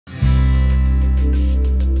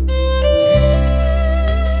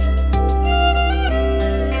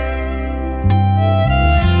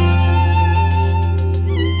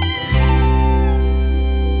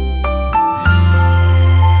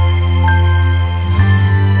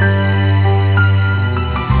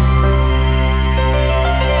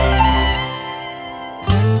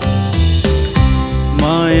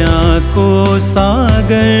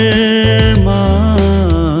सागरमा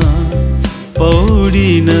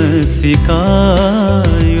पौडिन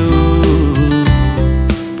सिकायो,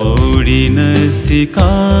 पौडिन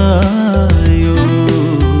सिकायो,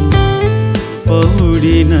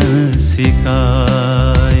 पौडिन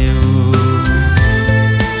सिकायो।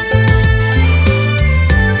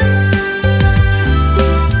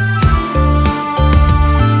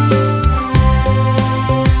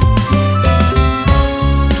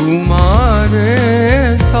 तुम्हारे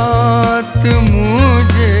साथ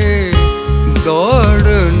मुझे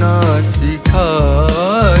दौड़ना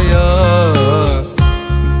सिखाया,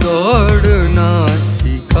 दौड़ना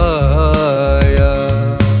सिखाया।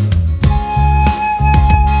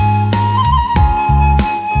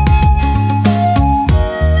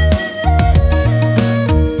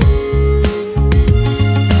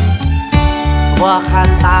我看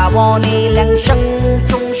大我你两生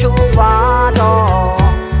中书画着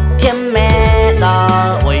甜美的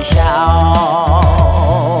微笑，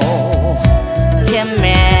甜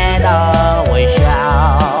美的微笑。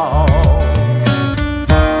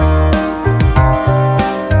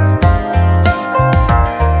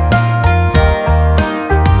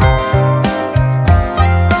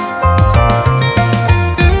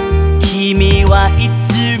君はいつ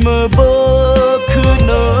も僕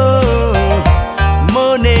の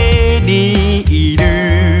胸にいる、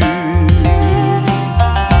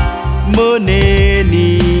胸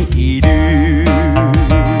にいる。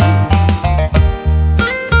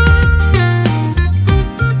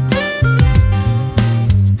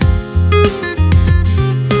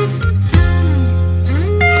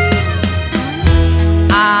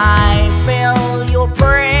I feel your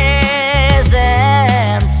presence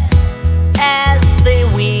as the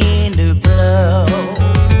wind blow,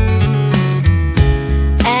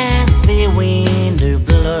 as the wind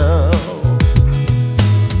blow.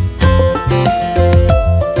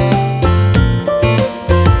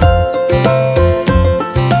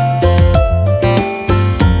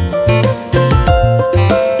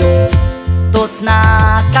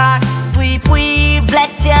 Как твои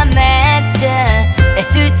влетянете,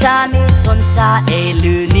 сутами солнца и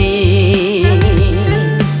луны,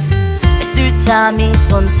 сутами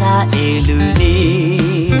солнца и луны.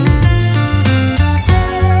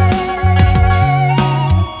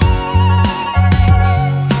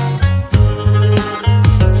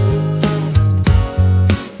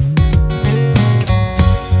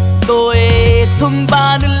 너의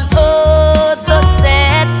동반을 얻었을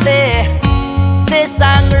때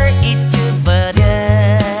세상을 잊어버렸다,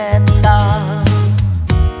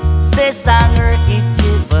 세상을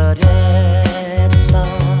잊어버렸다.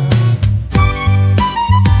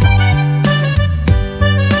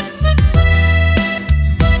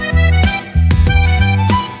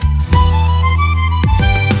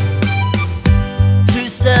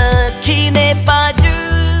 두석이 내 빠져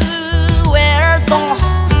where don't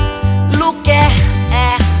look at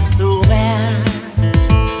the way,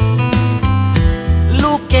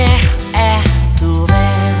 look at the way.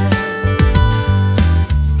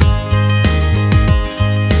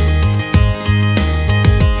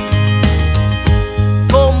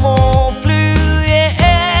 Como fluye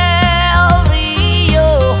el río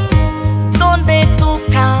donde tú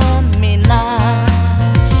caminas,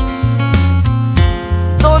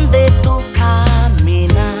 donde tú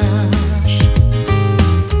caminas.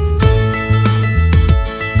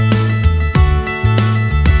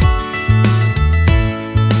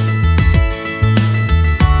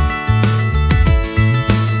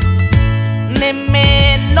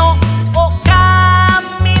 Nemmeno ho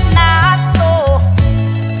camminato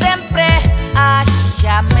sempre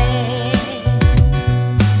hacia me,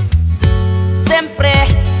 sempre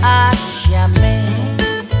hacia me.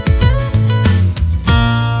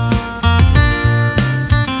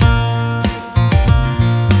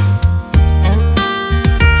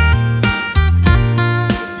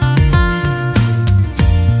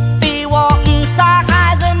 Đi vọng xa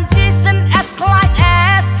hai dân đi sinh as clyde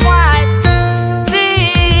as white, đi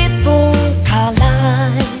tung cả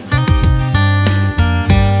lại,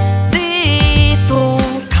 đi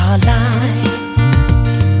tung cả lại.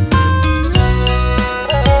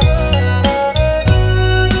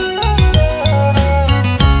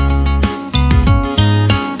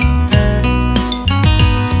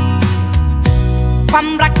ความ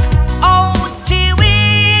รัก